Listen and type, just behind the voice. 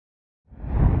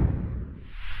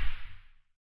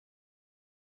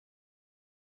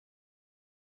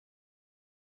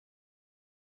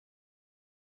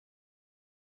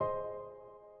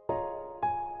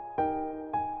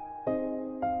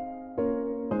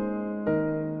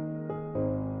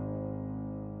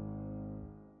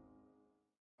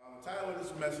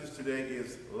message today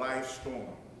is Life Storm.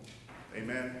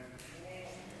 Amen.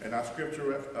 And our scripture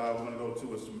we're going to go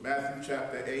to is Matthew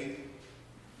chapter 8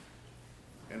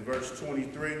 and verse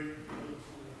 23. We're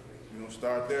going to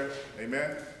start there.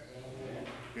 Amen.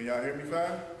 Can y'all hear me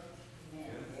fine?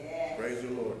 Praise the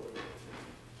Lord.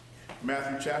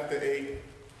 Matthew chapter 8.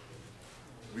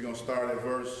 We're going to start at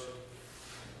verse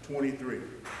 23.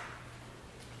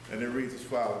 And it reads as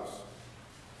follows.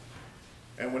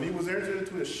 And when he was entered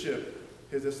into the ship,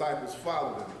 his disciples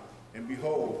followed him. And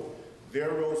behold, there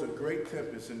arose a great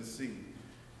tempest in the sea,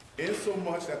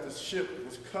 insomuch that the ship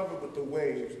was covered with the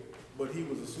waves, but he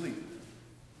was asleep.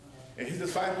 And his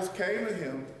disciples came to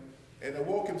him and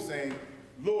awoke him, saying,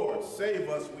 Lord, save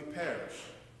us, we perish.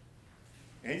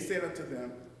 And he said unto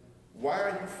them, Why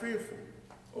are you fearful,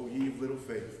 O ye of little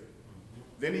faith?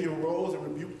 Then he arose and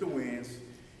rebuked the winds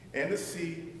and the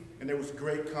sea, and there was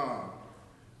great calm.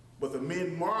 But the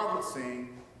men marveled, saying,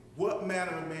 What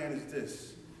manner of man is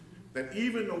this, that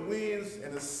even the winds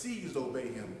and the seas obey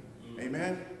him?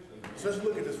 Amen? So let's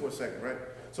look at this for a second, right?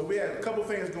 So we had a couple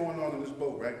things going on in this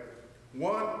boat, right?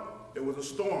 One, there was a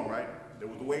storm, right? There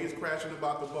was the waves crashing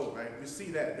about the boat, right? We see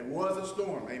that. There was a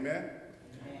storm, amen?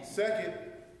 Second,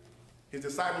 his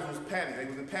disciples was panicked. They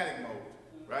was in panic mode,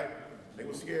 right? They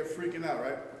were scared, freaking out,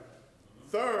 right?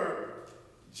 Third,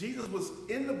 Jesus was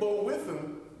in the boat with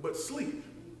them, but asleep.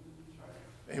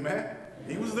 Amen?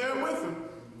 He was there with them,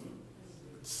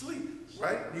 sleep,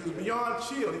 right? He was beyond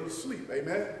chill. He was asleep.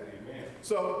 Amen? Amen.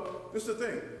 So, this is the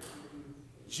thing.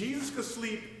 Jesus could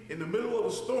sleep in the middle of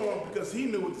a storm because he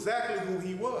knew exactly who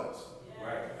he was.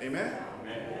 Right. Amen?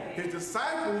 Amen. His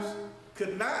disciples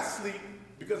could not sleep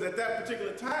because at that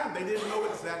particular time, they didn't know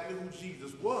exactly who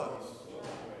Jesus was.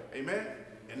 Amen?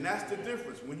 And that's the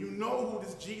difference. When you know who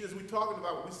this Jesus we're talking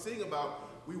about, what we sing about,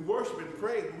 we worship and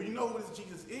praise. When you know who this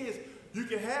Jesus is, you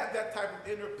can have that type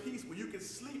of inner peace where you can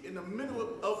sleep in the middle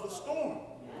of the storm.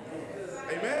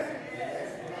 Amen?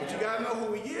 But you got to know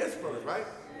who he is first, right?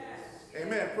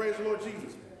 Amen. Praise the Lord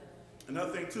Jesus.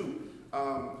 Another thing too,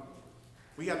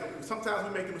 sometimes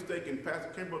we make the mistake, and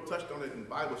Pastor Kimball touched on it in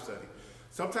Bible study.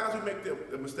 Sometimes we make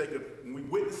the mistake of when we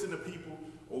witnessing to people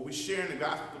or we sharing the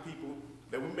gospel to people,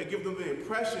 that we may give them the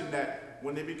impression that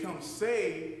when they become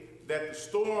saved, that the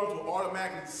storms will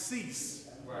automatically cease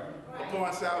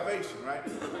upon salvation, right?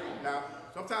 Now,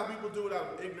 sometimes people do it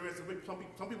out of ignorance.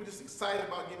 Some people are just excited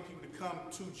about getting people to come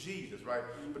to Jesus, right?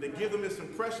 But they give them this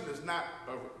impression that's not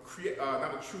a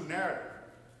true narrative.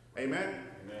 Amen?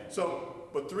 Amen. So,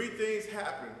 but three things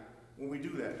happen when we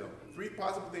do that, though. Three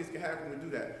possible things can happen when we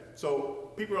do that.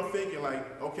 So people are thinking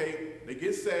like, okay, they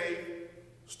get saved,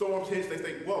 storms hits, they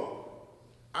think, whoa,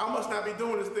 I must not be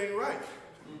doing this thing right.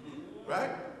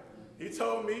 Right? He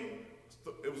told me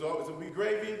it was going to be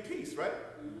gravy and peace, right?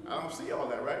 I don't see all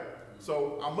that, right?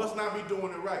 So I must not be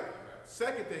doing it right.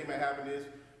 Second thing that happen is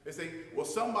they say, well,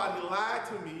 somebody lied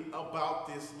to me about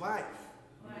this life.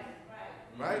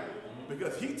 Right?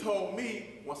 Because he told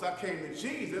me once I came to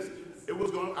Jesus, I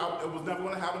was never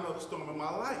going to have another storm in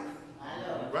my life.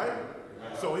 Right?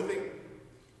 So he think,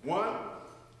 one,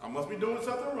 I must be doing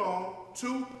something wrong.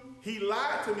 Two, he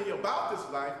lied to me about this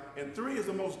life. And three is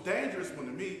the most dangerous one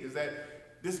to me, is that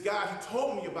this guy he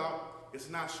told me about is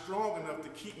not strong enough to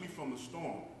keep me from the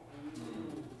storm.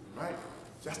 Right?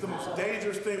 That's the most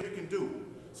dangerous thing we can do.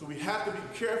 So we have to be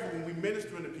careful when we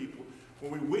ministering to people,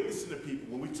 when we witnessing to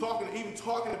people, when we even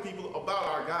talking to people about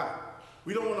our God.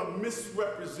 We don't want to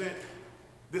misrepresent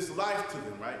this life to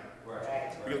them, right?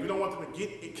 Because we don't want them to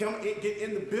get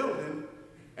in the building,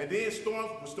 and then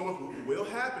storms will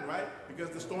happen, right? Because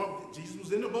Jesus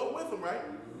was in the boat with them, right?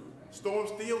 Storm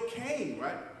still came,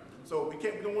 right? So we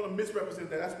don't want to misrepresent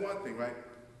that. That's one thing, right?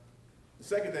 The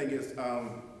second thing is,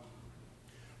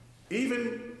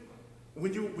 even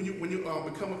when you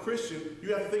become a Christian,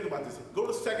 you have to think about this. Go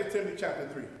to 2 Timothy chapter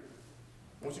 3.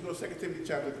 I want you to go to 2 Timothy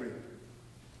chapter 3.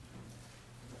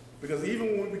 Because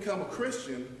even when we become a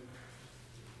Christian,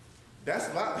 that's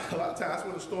a lot of times that's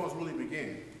when the storms really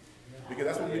begin. Because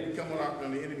that's when we become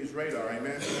on the enemy's radar,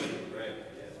 amen?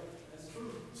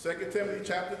 2 Timothy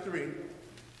chapter 3.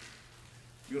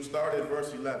 You'll start at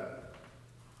verse 11.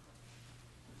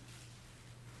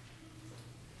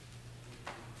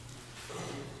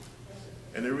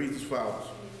 And it reads as follows.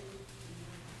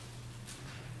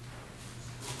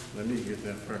 Let me get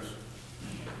that first.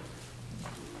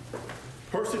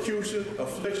 Persecution,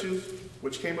 afflictions,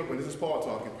 which came up, and this is Paul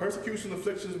talking. Persecution,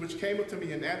 afflictions, which came up to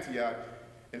me in Antioch,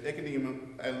 and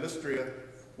Iconium, and Lystra,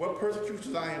 what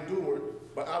persecutions I endured,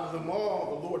 but out of them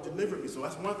all the Lord delivered me. So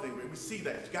that's one thing, we see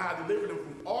that. God delivered him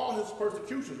from all his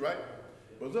persecutions, right?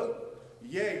 But look,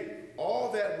 yea,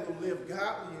 all that will live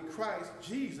godly in Christ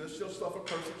Jesus shall suffer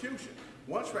persecution.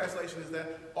 One translation is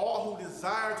that all who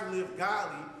desire to live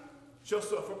godly shall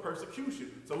suffer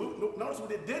persecution. So notice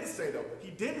what it didn't say, though.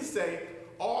 He didn't say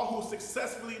all who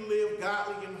successfully live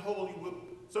godly and holy will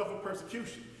suffer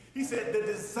persecution. He said the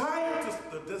desire to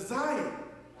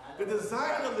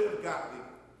live godly.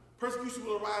 Persecution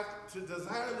will arise to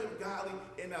desire to live godly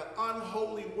in an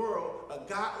unholy world, a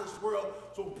godless world,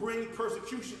 so bring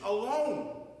persecution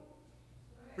alone.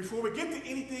 Before we get to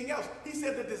anything else, he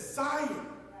said the desire,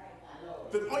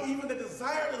 even the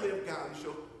desire to live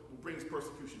godly brings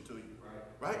persecution to you.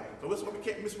 Right? So that's why we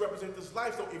can't misrepresent this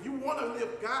life. So if you want to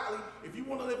live godly, if you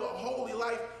want to live a holy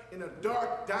life in a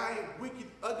dark, dying, wicked,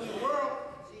 ugly world,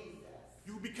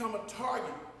 you become a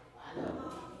target.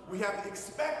 We have to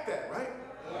expect that, right?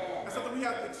 That's something we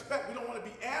have to expect. We don't want to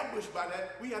be ambushed by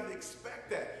that. We have to expect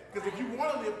that. Because if you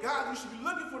want to live godly, you should be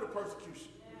looking for the persecution.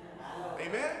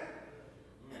 Amen?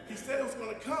 He said it was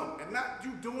going to come. And not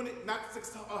you doing it, not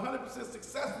 100%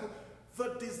 successful.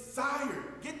 The desire,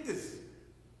 get this,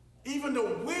 even the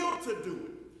will to do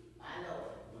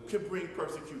it can bring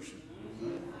persecution.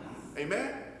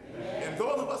 Amen? And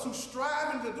those of us who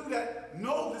striving to do that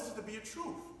know this is to be a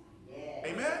truth.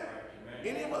 Amen?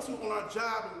 Any of us who on our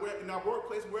job, in our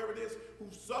workplace, wherever it is, who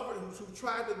suffered, who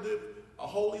tried to live a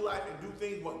holy life and do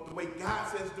things the way God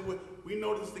says do it, we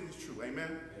know this thing is true.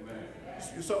 Amen? Amen.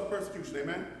 You suffer persecution.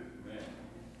 Amen? Amen.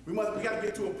 We got to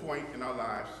get to a point in our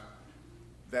lives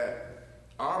that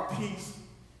our peace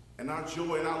and our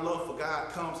joy and our love for God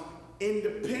comes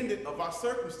independent of our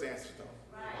circumstances,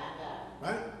 though.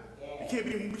 Right? We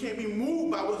can't be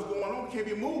moved by what's going on. We can't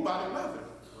be moved by the weather.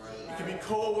 It can be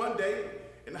cold one day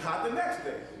and hot the next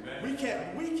day. We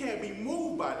can't be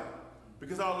moved by that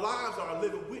because our lives are a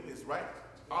living witness, right?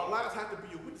 Our lives have to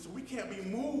be a witness, so we can't be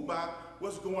moved by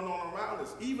what's going on around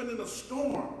us, even in a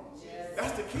storm.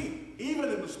 That's the key. Even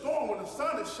in the storm, when the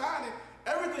sun is shining,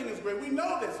 everything is great. We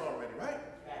know this already, right?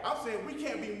 I'm saying we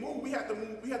can't be moved. We have to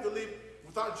move. We have to live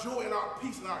with our joy and our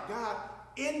peace and our God,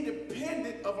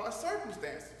 independent of our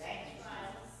circumstances.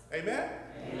 Amen?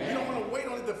 Amen. You don't want to wait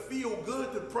on it to feel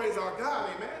good to praise our God.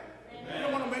 Amen? Amen. You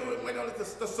don't want to wait on it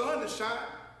the sun to shine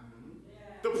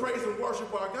to praise and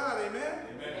worship our God. Amen?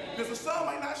 Because the sun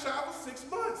might not shine for 6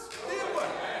 months. Then what?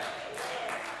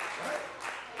 Right?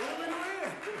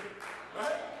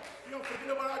 Right? You don't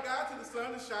forget about our God till the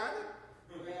sun is shining.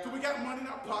 Till we got money in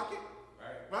our pocket.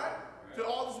 Right? Till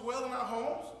all is well in our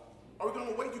homes. Are we going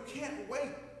to wait? You can't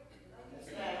wait.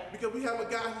 Because we have a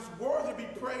God who's worthy to be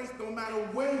praised no matter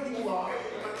where you are,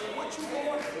 no matter what you're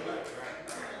going through,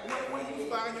 no matter where you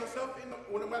find yourself in,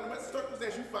 no matter what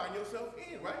circumstance you find yourself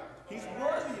in, right? He's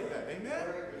worthy of that. Amen?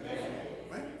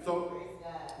 Right? So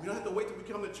we don't have to wait till we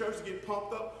come to church to get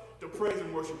pumped up to praise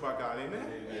and worship our God. Amen?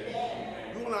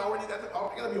 You want to already, that's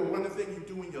got to be one of the things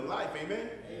you do in your life. Amen?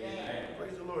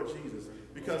 Praise the Lord Jesus.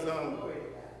 Because,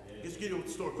 just give you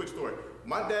a quick story.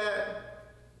 My dad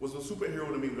was a superhero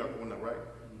to me when I was growing up, right?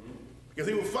 Because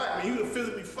he would fight me. He would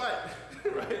physically fight,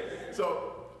 right?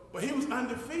 So, but he was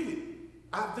undefeated.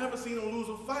 I've never seen him lose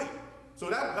a fight. So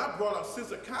that brought a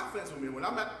sense of confidence with me. When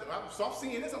I'm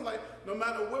seeing this, I'm like, no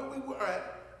matter where we were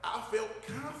at, I felt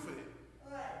confident.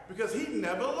 Because he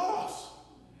never lost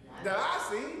that I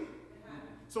seen.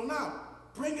 So now,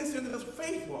 bring us into this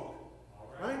faith walk,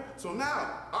 right? So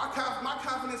now, my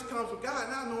confidence comes with God,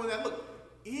 now knowing that, look,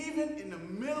 even in the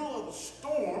middle of the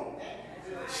storm,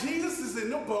 Jesus is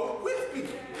in the boat with me.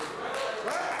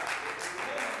 Right?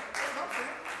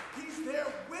 He's there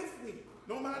with me,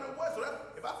 no matter what. So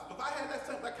if I had that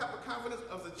type of confidence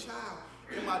as a child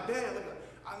in my dad,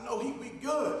 I know he'd be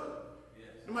good.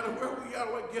 No matter where we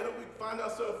are, what get up, we find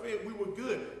ourselves in, we were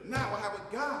good. Now I have a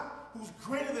God who's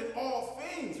greater than all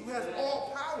things, who has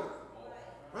all power.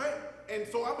 Right? And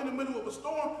so I'm in the middle of a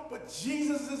storm, but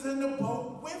Jesus is in the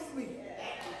boat with me.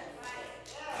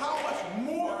 How much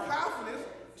more confidence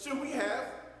should we have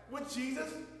with Jesus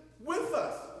with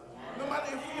us? No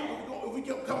matter if we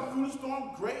come through the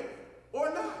storm, great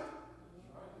or not.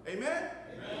 Amen?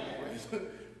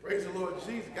 Praise the Lord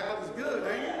Jesus. God is good,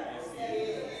 ain't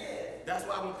he? That's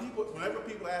why whenever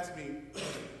people ask me,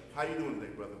 how you doing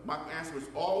today, brother? My answer is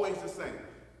always the same.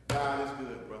 God is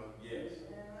good, brother. Yes.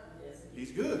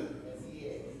 He's good.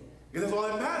 Because that's all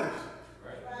that matters.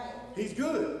 Right. He's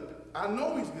good. I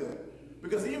know he's good.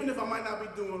 Because even if I might not be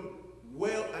doing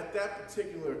well at that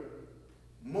particular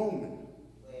moment,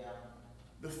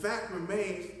 the fact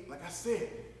remains, like I said,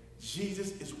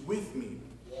 Jesus is with me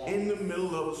in the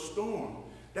middle of a storm.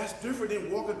 That's different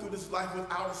than walking through this life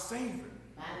without a Savior,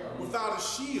 without a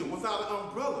shield, without an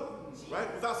umbrella,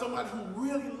 right? Without somebody who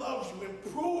really loves you and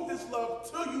proved his love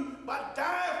to you by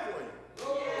dying for you.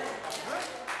 Right?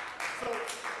 So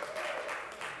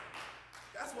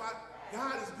that's why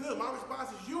God is good. My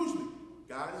response is usually,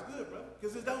 God is good, brother.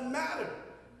 Because it doesn't matter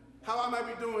how I might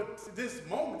be doing this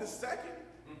moment, this second,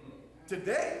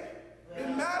 today. It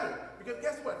matters. Because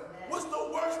guess what? What's the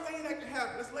worst thing that can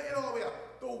happen? Let's lay it all the way out.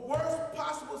 The worst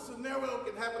possible scenario that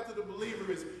can happen to the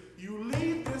believer is you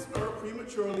leave this earth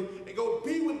prematurely and go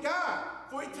be with God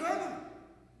for eternity.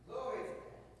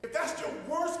 If that's your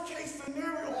worst case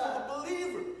scenario for the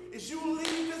believer, is you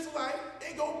leave this life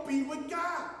and go be with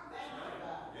God.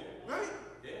 Right?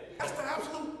 That's the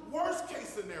absolute worst case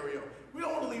scenario. We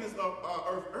don't want to leave this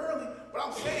earth early, but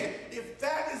I'm saying if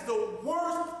that is the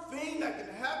worst thing that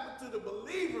can happen to the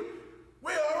believer,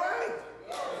 we're all right.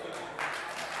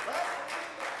 Right?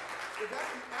 If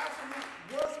that's the absolute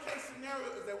worst case scenario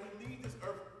is that we leave this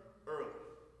earth early.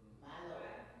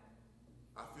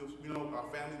 I feel, you know, our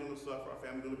family's going to suffer, our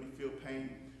family's going to feel pain.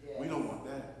 We don't want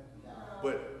that.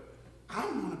 But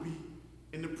I'm going to be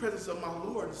in the presence of my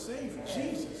Lord and Savior,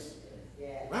 Jesus.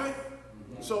 Right?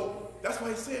 So that's why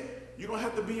he said, you don't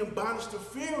have to be in bondage to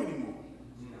fear anymore.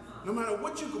 No matter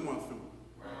what you're going through.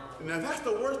 And if that's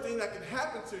the worst thing that can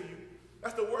happen to you,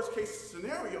 that's the worst case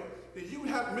scenario, then you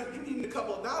need a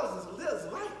couple of dollars is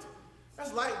light.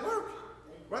 That's light work.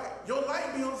 Right? Your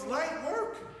light bill is light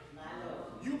work.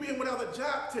 You being without a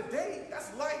job today,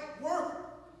 that's light work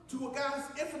to a God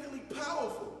who's infinitely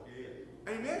powerful.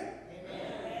 Amen?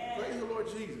 Amen. Praise the Lord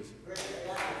Jesus.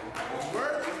 It's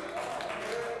working.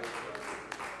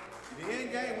 In the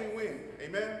end game, we win.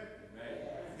 Amen?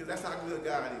 Because that's how good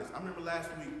God is. I remember last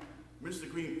week, Mr.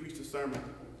 Green preached a sermon.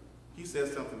 He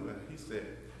said something like that. He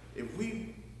said, if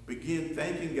we begin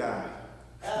thanking God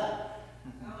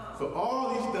for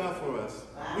all he's done for us,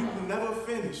 we will never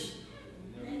finish.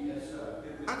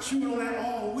 I chewed on that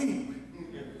all week.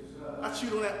 I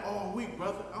chewed on that all week,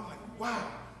 brother. I'm like, wow.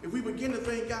 If we begin to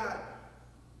thank God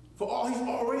for all he's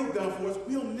already done for us,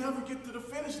 we'll never get to the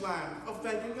finish line of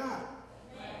thanking God.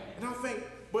 And I think,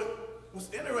 but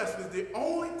what's interesting is the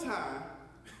only time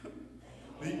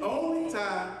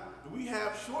that we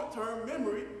have short-term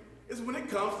memory is when it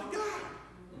comes to God.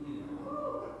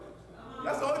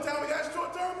 That's the only time we got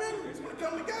short-term memory is when it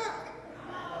comes to God.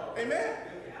 Amen?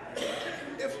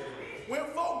 When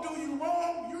folk do you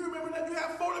wrong, you remember that you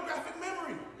have photographic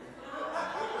memory.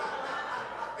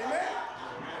 Amen?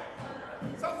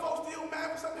 Some folks still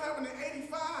mad for something happened in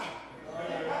 85.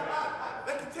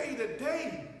 They can tell you the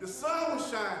day the sun was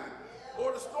shining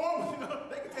or the storm, you know,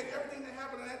 they can tell you everything that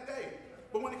happened on that day.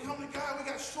 But when it comes to God, we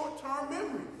got short-term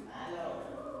memory.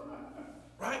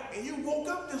 Right? And you woke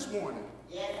up this morning.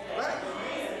 Right?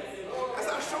 That's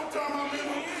how short-term our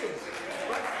memory is.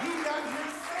 Right? You got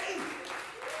here safe.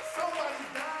 Somebody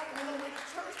died on the way to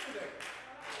church today.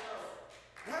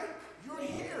 Right? You're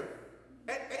here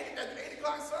at the 8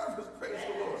 o'clock service, praise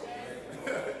the Lord.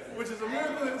 Which is a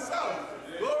miracle in itself.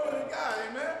 Glory to God,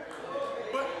 amen?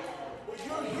 But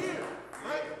you're here,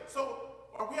 right? So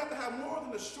we have to have more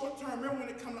than a short-term memory when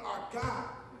it comes to our God.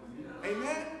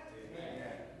 Amen?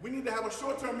 We need to have a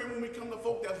short-term memory when we come to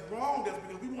folk that's wronged us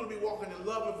because we want to be walking in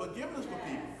love and forgiveness with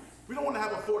people. We don't want to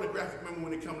have a photographic memory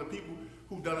when it comes to people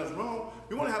who've done us wrong.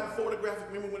 We want to have a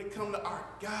photographic memory when it comes to our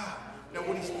God and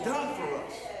what he's done for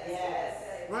us.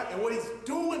 Right? And what he's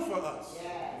doing for us.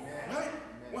 Right?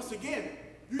 Once again,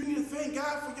 you need to thank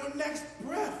God for your next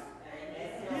breath.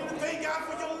 You need to thank God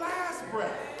for your last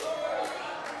breath.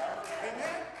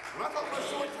 Amen? When I talk about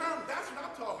short term, that's what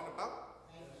I'm talking about.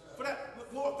 For that,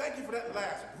 Lord, thank you for that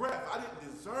last breath. I didn't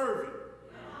deserve it.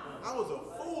 I was a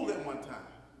fool at one time.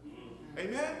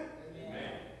 Amen?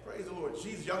 Amen. Praise the Lord.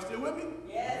 Jesus, y'all still with me?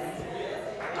 Yes.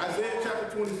 Isaiah chapter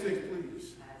 26,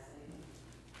 please.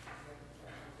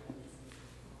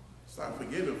 Start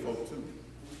forgiving folk too.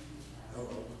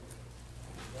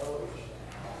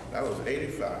 That was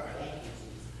 85.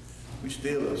 We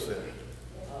still upset.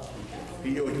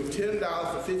 He owed you $10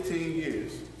 for 15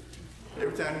 years.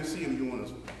 Every time you see him, you want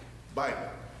to bite him.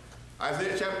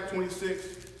 Isaiah chapter 26.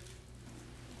 Is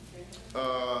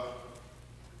that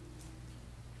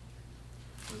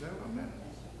what I'm at?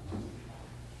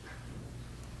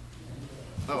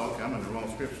 Oh, okay, I'm in the wrong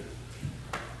scripture.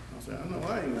 I said, I don't know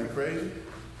why you went crazy.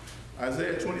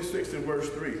 Isaiah 26 and verse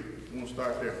 3. We're going to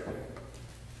start there.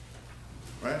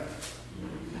 Right?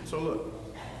 So look.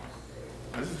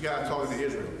 Now this is God talking to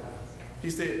Israel. He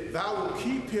said, thou will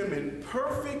keep him in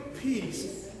perfect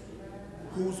peace,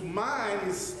 whose mind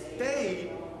is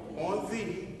stayed on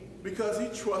thee, because he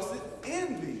trusted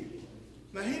in thee.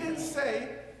 Now he didn't say,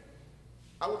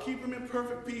 I will keep him in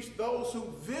perfect peace, those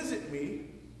who visit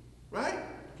me, right?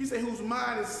 He said, whose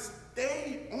mind is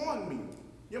stayed on me.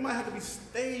 Your Your mind has to be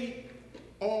stayed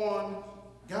on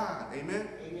God. Amen?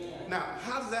 Amen. Now,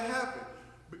 how does that happen?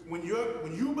 When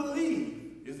you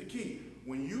believe, is the key.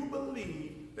 When you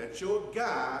believe that your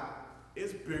God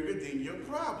is bigger than your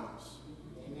problems.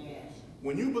 Amen.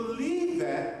 When you believe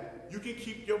that, you can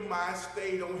keep your mind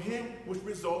stayed on him, which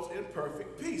results in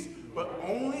perfect peace. But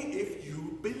only if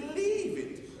you believe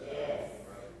it. Yes.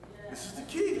 This is the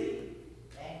key.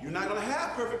 You're not going to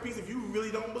have perfect peace if you really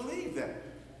don't believe that.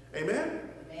 Amen?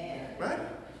 Amen. Right?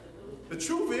 The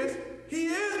truth is, he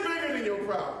is bigger than your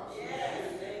problems. Yes.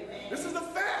 Amen. This is a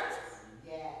fact.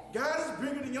 Yes. God is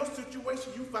bigger than your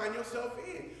situation you find yourself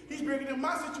in. He's bigger than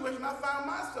my situation I find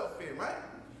myself in, right?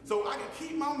 So I can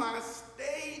keep my mind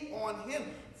stayed on him,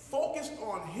 focused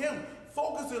on him,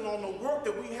 focusing on the work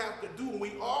that we have to do. And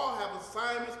we all have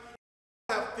assignments,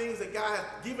 we have things that God has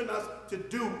given us to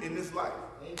do in this life.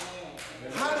 Amen.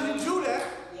 How do you do that?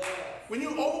 Yes. When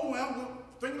you're overwhelmed with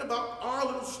thinking about our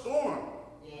little storm.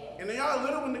 Yes. And they are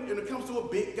little when it comes to a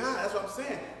big God. That's what I'm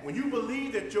saying. When you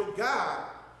believe that your God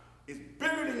is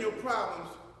bigger than your problems,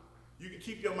 you can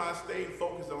keep your mind stayed and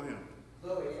focused on him.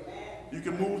 Glory. Amen. You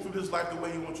can move through this life the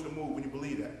way he wants you to move when you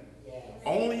believe that. Yes.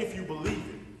 Only if you believe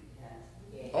it.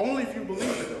 Yes. Only if you believe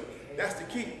it, though. That's the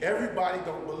key. Everybody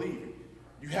don't believe it.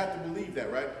 You have to believe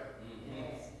that, right?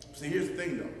 Yes. See, here's the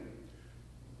thing, though.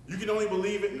 You can only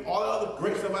believe it and all the other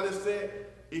great stuff I just said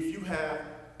if you have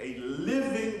a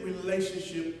living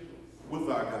relationship with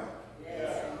our God.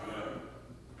 Yes.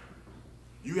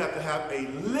 You have to have a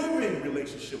living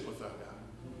relationship with our God.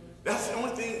 That's the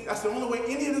only thing, that's the only way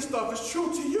any of this stuff is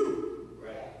true to you.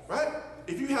 Right?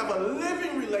 If you have a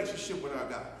living relationship with our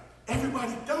God,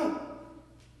 everybody don't.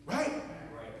 Right?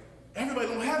 Everybody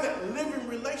don't have that living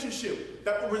relationship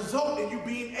that will result in you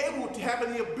being able to have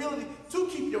the ability to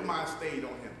keep your mind stayed on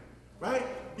him. Right?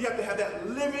 You have to have that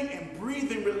living and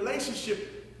breathing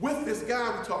relationship with this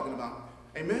God we're talking about.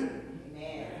 Amen?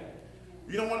 Amen.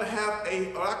 You don't want to have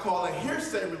what I call a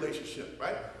hearsay relationship,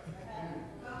 right?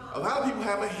 A lot of people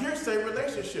have a hearsay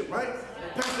relationship, right?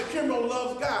 Pastor Kimbrough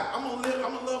loves God. I'm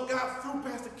gonna love God through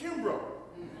Pastor Kimbrough.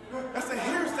 That's a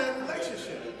hearsay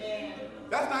relationship.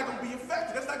 That's not gonna be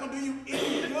effective. That's not gonna do you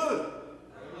any good.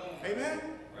 Amen?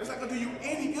 That's not gonna do you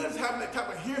any good. It's having that type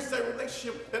of hearsay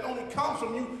relationship that only comes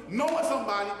from you knowing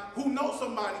somebody who knows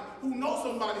somebody who knows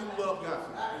somebody who loves God.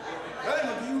 That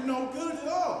ain't gonna do you no good at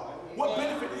all. What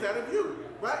benefit is that of you,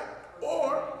 right?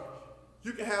 Or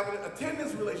you can have an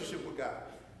attendance relationship with God.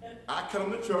 I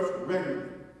come to church regularly.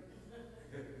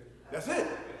 That's it.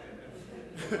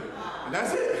 And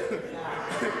that's it.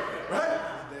 Right?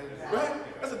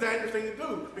 Right? That's a dangerous thing to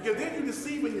do. Because then you're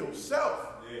deceiving yourself.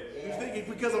 You think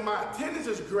because of my attendance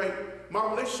is great,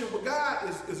 my relationship with God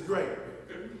is great.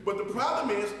 But the problem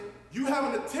is, you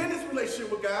have an attendance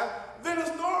relationship with God, then a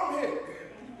storm hit.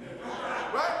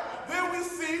 Right? Then we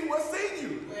see what's in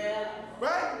you.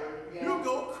 Right? You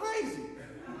go crazy.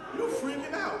 You're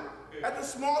freaking out at the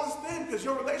smallest thing because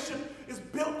your relationship is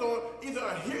built on either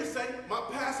a hearsay, my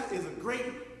pastor is great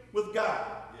with God,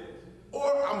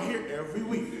 or I'm here every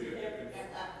week.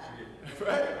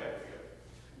 Right?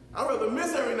 I'd rather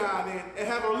miss every now and then and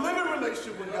have a living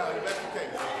relationship with God if that's the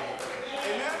case.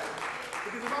 Amen?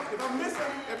 Because if I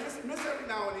miss every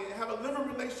now and then and have a living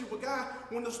relationship with God,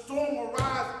 when the storm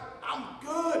arrives, I'm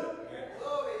good.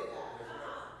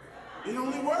 It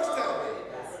only works that way.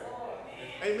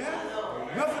 Amen?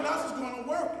 Nothing else is going to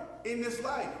work in this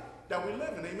life that we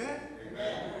live in. Amen?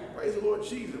 Praise the Lord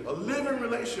Jesus. A living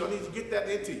relationship. I need to get that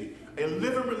into you. A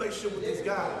living relationship with this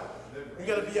God. You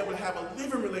got to be able to have a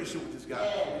living relationship with this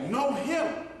God. Know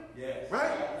him.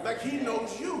 Right? Like he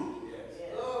knows you.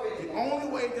 The only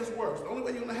way this works, the only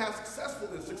way you're going to have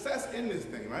success in this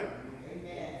thing, right?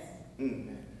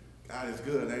 God is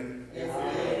good, ain't he?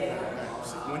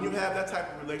 When you have that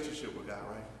type of relationship with God,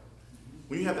 right?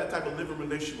 When you have that type of living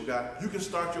relationship with God, you can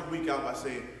start your week out by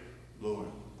saying, Lord,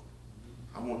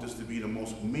 I want this to be the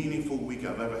most meaningful week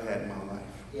I've ever had in my life.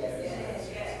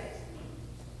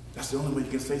 That's the only way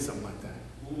you can say something like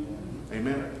that.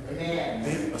 Amen?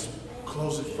 Then let's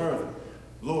close it further.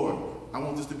 Lord, I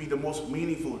want this to be the most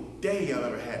meaningful day I've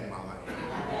ever had in my life.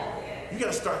 You got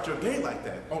to start your day like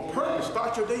that. On purpose.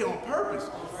 Start your day on purpose.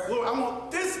 Lord, I want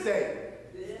this day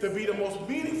to be the most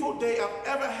meaningful day I've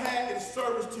ever had in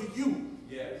service to you.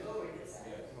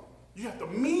 You have to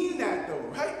mean that though,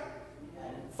 right?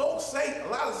 Folks say a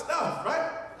lot of stuff,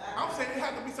 right? I'm saying it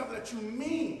has to be something that you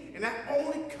mean. And that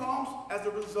only comes as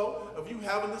a result of you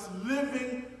having this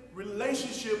living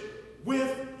relationship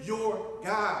with your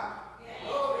God.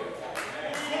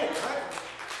 That's it, right?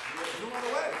 There's no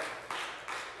other way.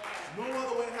 No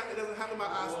other way. It doesn't happen by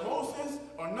osmosis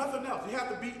or nothing else. You have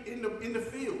to be in the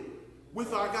field.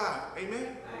 with our God.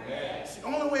 Amen? Amen. It's the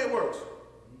only way it works.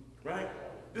 Right?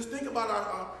 Just think about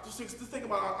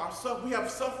our suffering. We have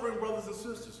suffering brothers and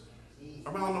sisters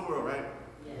around the world, right?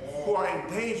 Yes. Who are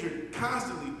endangered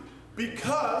constantly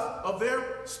because of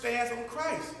their stance on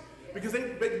Christ. Because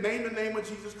they name the name of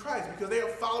Jesus Christ. Because they are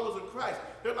followers of Christ.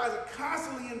 Their lives are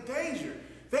constantly in danger.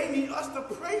 They need us to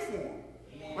pray for them.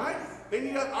 Right? They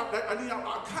need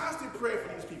our constant prayer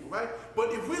for these people, right?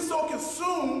 But if we're so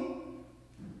consumed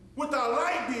with our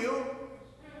light bill,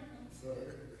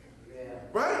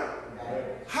 right?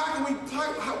 How can we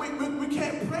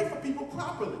can't pray for people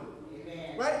properly,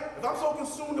 right? If I'm so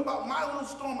consumed about my little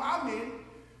storm I'm in,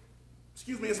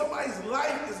 and somebody's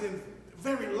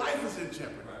very life is in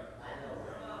jeopardy.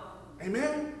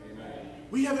 Amen?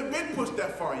 We haven't been pushed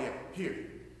that far yet here.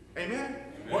 Amen?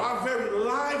 Where our very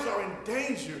lives are in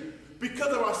danger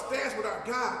because of our stance with our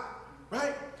God,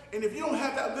 right? And if you don't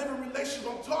have that living relationship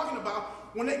I'm talking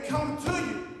about, when they come to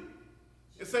you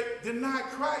and say, deny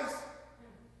Christ,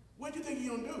 what do you think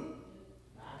you're going to do?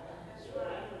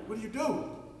 What do you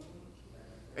do?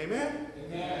 Amen?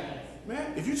 Amen.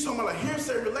 Man, if you're talking about a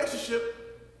hearsay relationship,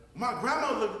 my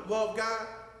grandmother loved God,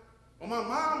 or my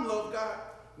mom loved God,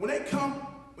 when they come,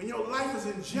 when your life is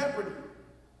in jeopardy,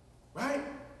 right?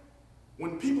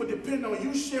 When people depend on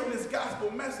you sharing this gospel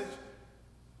message,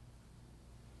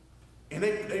 and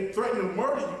they threaten to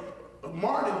murder you, or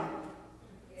martyr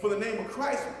you for the name of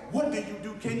Christ, what do you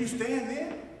do? Can you stand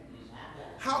there?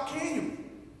 How can you?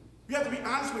 You have to be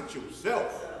honest with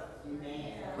yourself.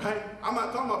 Right? I'm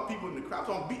not talking about people in the crowd. I'm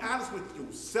talking be honest with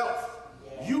yourself.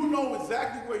 You know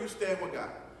exactly where you stand with God.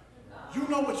 You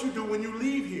know what you do when you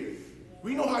leave here.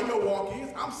 We know how your walk is.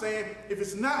 I'm saying if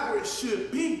it's not where it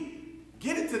should be,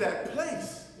 get it to that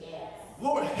place.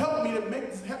 Lord, help me to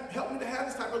have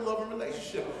this type of loving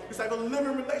relationship, this type of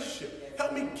living relationship.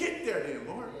 Help me get there then,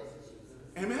 Lord.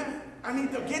 Amen. I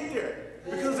need to get there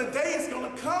because the day is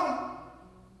going to come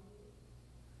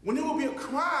when it will be a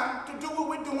crime to do what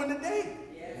we're doing today.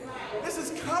 This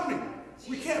is coming.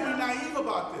 We can't be naive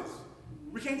about this.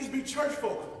 We can't just be church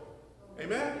folk.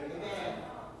 Amen?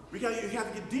 We have to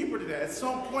get deeper to that. At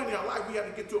some point in our life, we have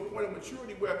to get to a point of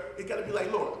maturity where it's got to be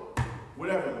like, Lord,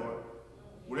 whatever, Lord.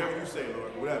 Whatever you say,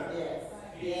 Lord, whatever.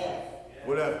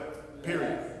 Whatever.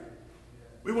 Period.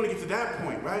 We want to get to that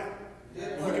point, right?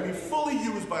 Where we can be fully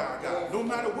used by our God, no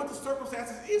matter what the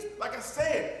circumstances is. Like I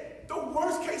said, the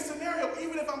worst case scenario,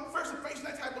 even if I'm facing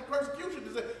that type of persecution,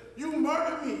 is that you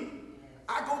murder me,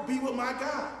 I go be with my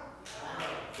God.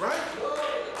 Right?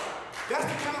 That's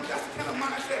the kind of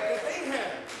mindset that they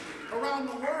have around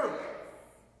the world.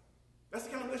 That's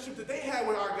the kind of relationship that they have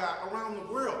with our God around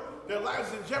the world. Their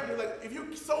lives in jeopardy. Like,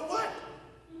 so what?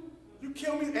 You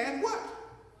kill me and what?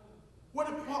 I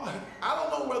don't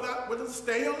know whether to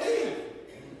stay or leave.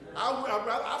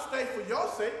 I'll stay for your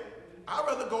sake. I'd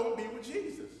rather go and be with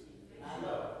Jesus.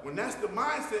 When that's the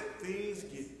mindset, things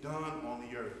get done on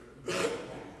the earth.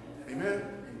 Amen?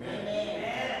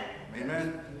 Amen.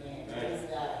 Amen.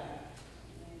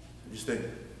 Just think.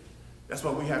 That's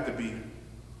why we have to be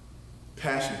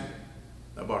passionate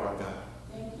about our God.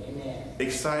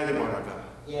 Excited about our God.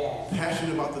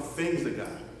 Passionate about the things of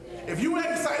God. If you ain't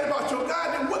excited about your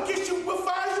God, then what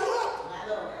fires you up?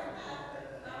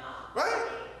 Right?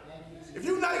 If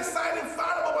you're not excited and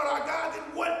fired up about our God,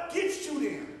 then what gets you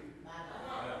there?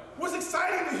 What's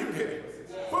exciting to you there?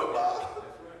 Football?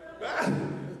 Right?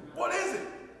 What is it?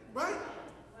 Right?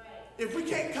 If we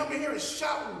can't come in here and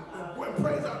shout and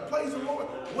praise the Lord,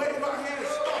 wave our hands,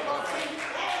 stomp our feet,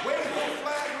 wave the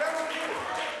flag, wherever it is,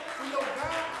 for your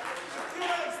God, if you're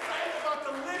not excited about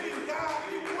the living God,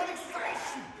 what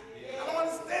excites you? I don't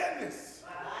understand this.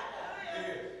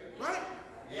 Right?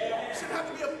 It shouldn't have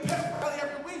to be a pep rally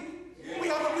every week. We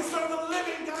serve the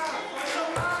living God. He's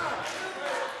alive.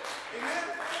 Amen?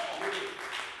 I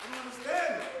don't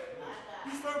understand it.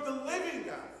 We serve the living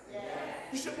God.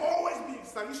 You should always be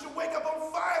excited. You should wake up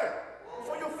on fire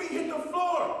before your feet hit the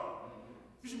floor.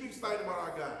 You should be excited about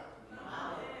our God.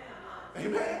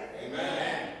 Amen?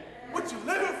 Amen. What you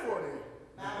living for then?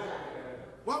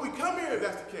 Why we come here if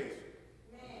that's the case?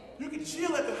 You can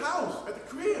chill at the house, at the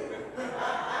crib.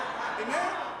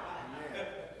 Amen?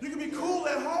 You can be cool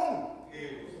at home.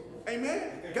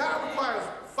 Amen? God requires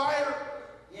fire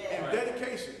and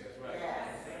dedication.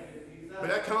 But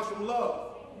that comes from love.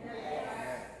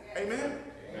 Amen?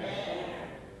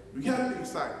 We got to be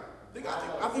excited.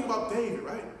 I think about David,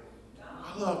 right?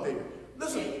 I love David.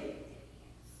 Listen,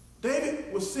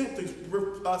 David was sent to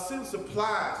send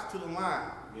supplies to the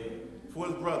line for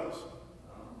his brothers.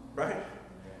 Right?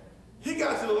 He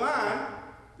got to the line.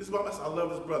 I love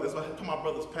this brother. This is my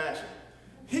brother's passion.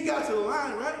 He got to the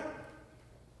line, right?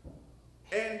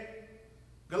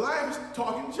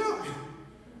 talking junk.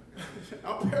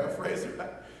 I'm paraphrasing,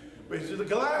 right? But it's just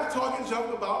Goliath talking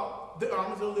junk about the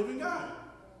armies of the living God.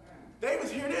 David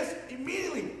hear this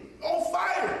immediately, on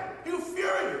fire. He was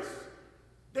furious.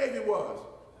 David was.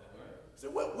 He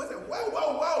said, what was it? Whoa,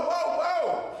 whoa, whoa, whoa,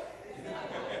 whoa.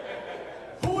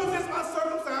 Who is this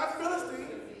uncircumcised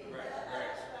Philistine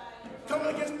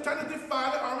coming against, trying to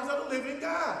defy the armies of the living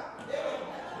God?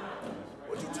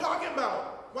 What you talking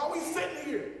about? Why are we sitting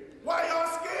here? Why y'all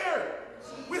scared?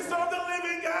 We serve the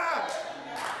living God.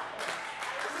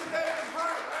 This is David's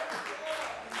heart, right?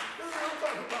 This is what I'm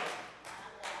talking about.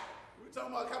 We're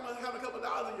talking about having a couple of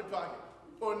dollars in your pocket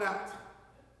or not.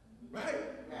 Right?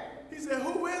 He said,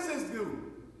 who is this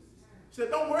dude? He said,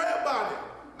 don't worry about it.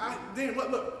 Then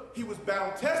look, he was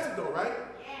battle tested though, right?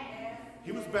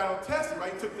 He was battle tested,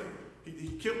 right? He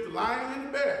killed the lion and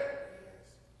the bear.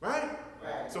 Right?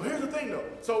 So here's the thing though.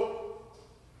 So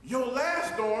your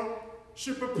last storm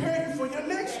should prepare you for your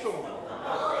next storm.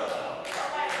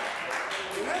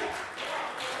 Amen?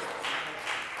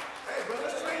 Hey, but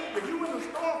let's train. If you in a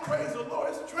storm, praise the Lord,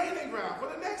 it's a training ground for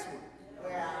the next one.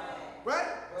 Right?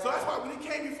 So that's why when he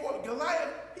came before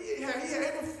Goliath, he had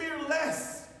even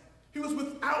fearless. He was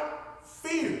without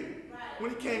fear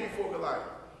when he came before Goliath.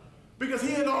 Because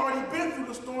he had already been through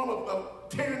the storm of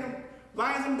tearing them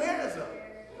lions and bears up.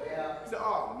 He said,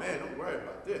 oh man, don't worry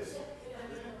about this.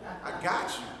 I got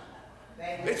you.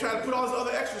 They tried to put all this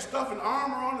other extra stuff and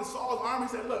armor on and Saul's armor.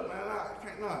 He said, look, man, I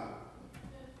can't, no.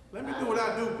 Let me do what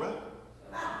I do, bro.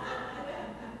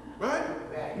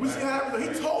 Right? We see how that, he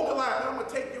told Goliath, I'm going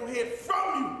to take your head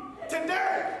from you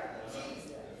today.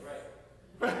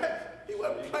 Right? He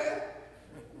wasn't playing.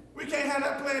 We can't have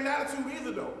that playing attitude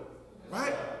either, though.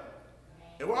 Right?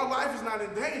 And our life is not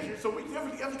in danger, so we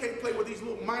definitely can't play with these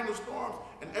little minor storms.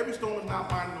 And every storm is not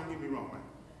minor, don't get me wrong, man.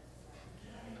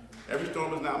 Every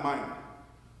storm is not minor.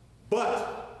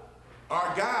 But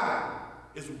our God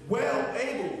is well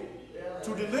able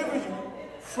to deliver you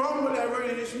from whatever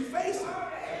it is you're facing.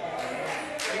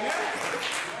 Amen?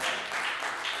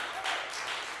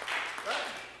 Right?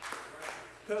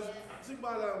 Because think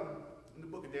about in the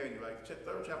book of Daniel, right?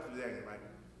 Third chapter of Daniel, right?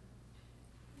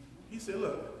 He said,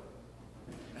 look,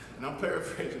 and I'm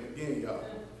paraphrasing again, y'all.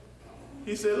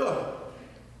 He said, look,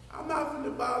 I'm not going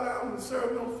to bow down and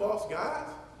serve no false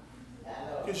gods.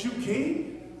 Because you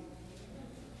king.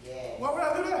 Why would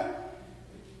I do that?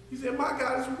 He said, my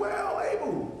God is well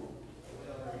able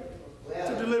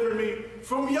to deliver me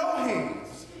from your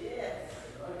hands.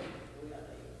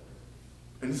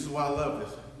 And this is why I love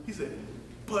this. He said,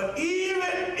 but even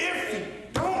if you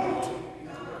don't,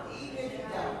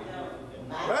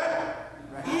 right?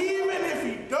 Even if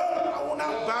you don't, I will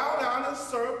not bow down and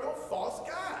serve no false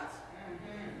gods.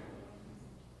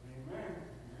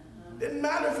 Didn't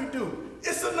matter if you do.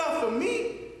 It's enough for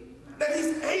me that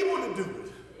he's able to do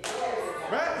it.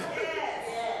 Right?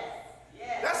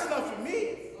 That's enough for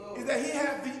me, is that he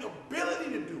has the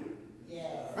ability to do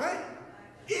it. Right?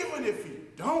 Even if you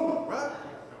don't, right?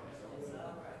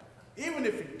 Even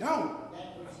if you don't.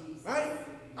 Right?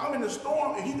 I'm in the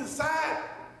storm and he decides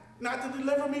not to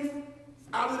deliver me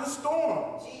out of the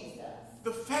storm.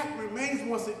 The fact remains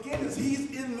once again is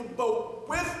he's in the boat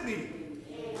with me.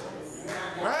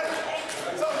 Right?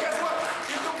 So guess what?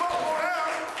 If the boat go down,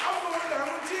 I'm going down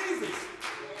with Jesus.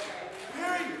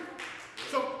 Period.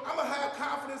 So I'm going to have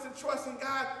confidence and trust in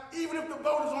God even if the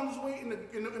boat is on its way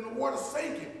in the water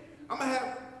sinking. I'm going to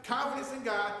have confidence in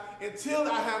God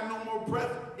until I have no more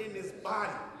breath in this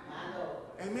body.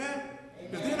 Amen?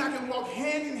 Because then I can walk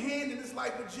hand in hand in this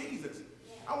life with Jesus.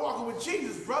 I'm walking with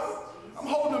Jesus, brother. I'm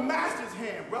holding the master's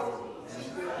hand, brother.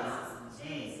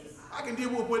 I can deal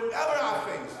with whatever I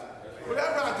face,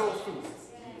 whatever I go through.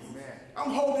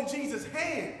 I'm holding Jesus'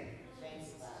 hand.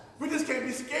 We just can't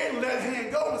be scared and let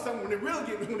hand go with something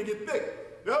when it get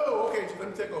thick. Oh, okay, let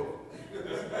me take over.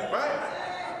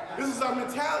 Right? This is our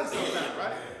mentality sometimes,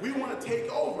 right? We want to take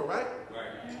over, right?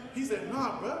 He said,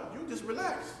 nah, bro, you just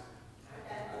relax.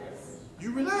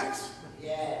 You relax.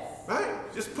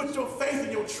 Right? Just put your faith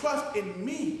and your trust in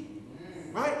me.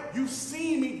 Right? You've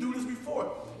seen me do this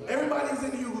before. Everybody's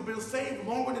in here who's been saved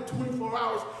longer than 24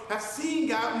 hours have seen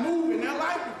God move in their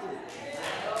life before.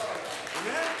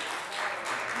 Amen?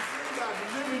 You've seen God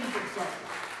deliver you from something.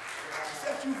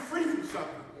 Set you free from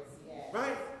something.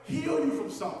 Right? Heal you from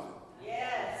something.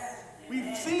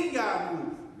 We've seen God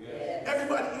move.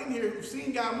 Everybody in here who's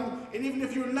seen God move, and even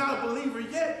if you're not a believer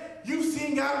yet, you've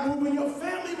seen God move in your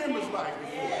family member's life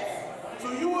before.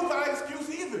 So you without excuse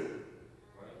either.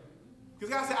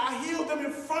 Because God said, I healed them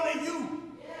in front of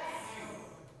you.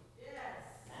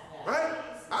 Right?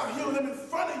 I've healed them in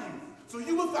front of you. So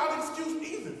you without excuse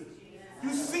either.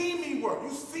 You've seen me work.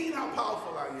 You've seen how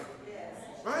powerful I am.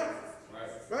 Right?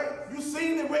 Right? You've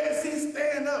seen the Red Sea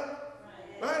stand up.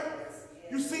 Right?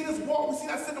 You've seen us walk. We've seen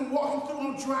us sitting walking through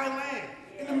on dry land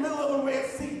in the middle of the Red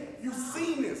Sea. You've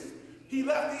seen this. He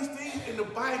left these things in the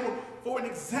Bible for an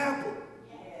example.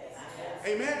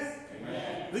 Amen?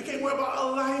 We can't worry about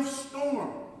a life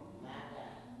storm.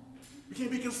 We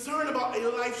can't be concerned about a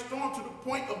life storm to the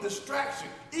point of distraction.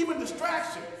 Even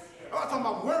distraction. I'm not talking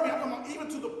about worry. I'm talking about even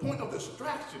to the point of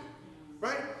distraction.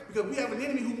 Right? Because we have an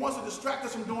enemy who wants to distract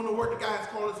us from doing the work that God has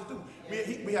called us to do.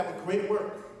 We have a great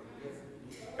work.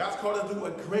 God's called us to do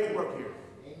a great work here.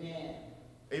 Amen?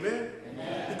 Amen.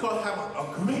 He called us to have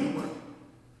a great work.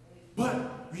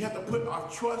 But we have to put our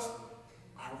trust,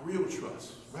 our real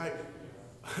trust, right?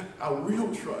 Our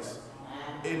real trust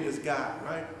in this God,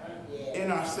 right?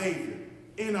 In our Savior,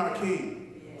 in our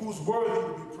King, who's worthy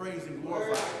to be praised and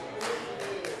glorified.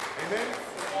 Amen?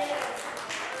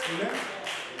 Amen?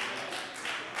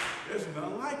 There's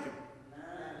none like him.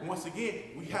 And once again,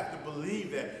 we have to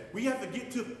believe that. We have to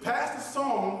get past the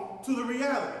song to the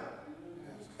reality.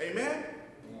 Amen?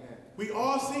 We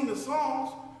all sing the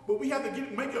songs, but we have to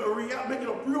make it a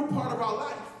real part of our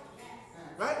life.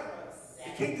 Right?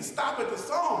 You can't just stop at the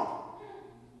song.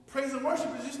 Praise and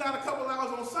worship is just not a couple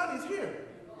hours on Sundays here.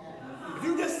 If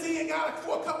you just sing God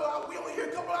for a couple hours, we only hear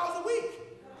a couple hours a week.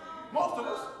 Most of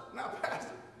us, not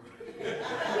pastor.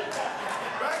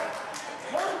 Right?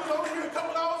 Most of us only hear a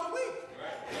couple hours a week.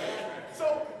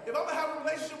 So if I'm going to have a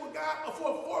relationship with God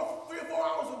for 3 or 4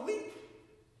 hours a week,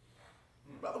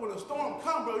 brother, when a storm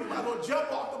comes, bro, you might as well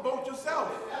jump off the boat yourself.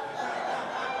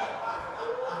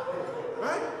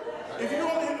 Right? If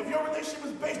your relationship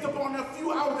is based upon a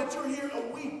few hours that you're here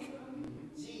a week,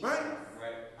 right?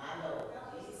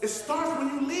 It starts when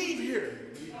you leave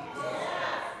here.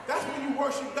 That's when you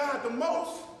worship God the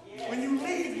most, when you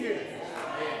leave here.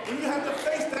 When you have to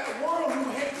face that world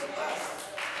who hates us.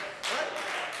 Right?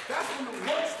 That's when the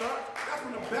work starts. That's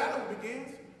when the battle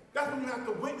begins. That's when you have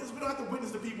to witness. We don't have to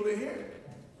witness the people that are here.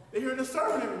 They're here in the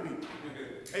sermon every week.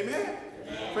 Amen?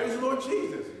 Praise the Lord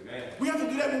Jesus. We have to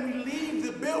do that when we leave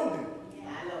the building.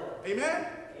 Amen?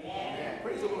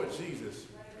 Praise the Lord Jesus.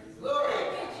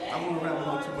 I won't ramble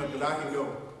on too much because I can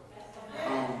go.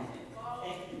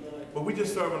 But we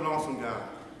just serve an awesome God.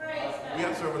 We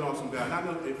have to serve an awesome God. And I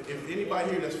know if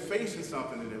anybody here that's facing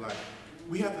something in their life,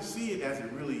 we have to see it as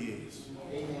it really is.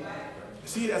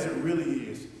 See it as it really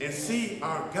is. And see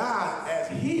our God as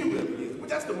he really is. But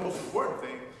that's the most important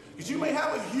thing. Because you may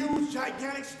have a huge,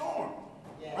 gigantic storm.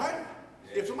 Right?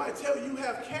 If somebody tells you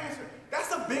have cancer,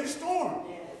 that's a big storm.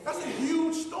 That's a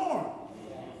huge storm.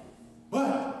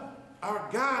 But our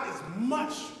God is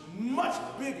much, much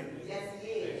bigger.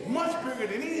 Much bigger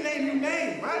than any name you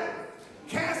name, right?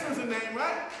 Cancer is a name,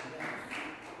 right?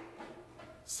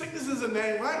 Sickness is a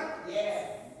name, right? Yes.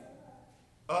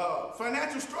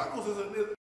 Financial struggles is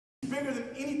bigger than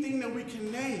anything that we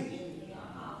can name,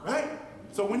 right?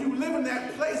 So when you live in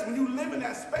that place, when you live in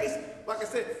that space, like I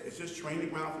said, it's just training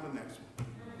ground for the next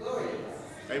one.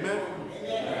 Amen?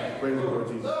 Amen. Praise the Lord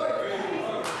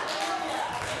Jesus.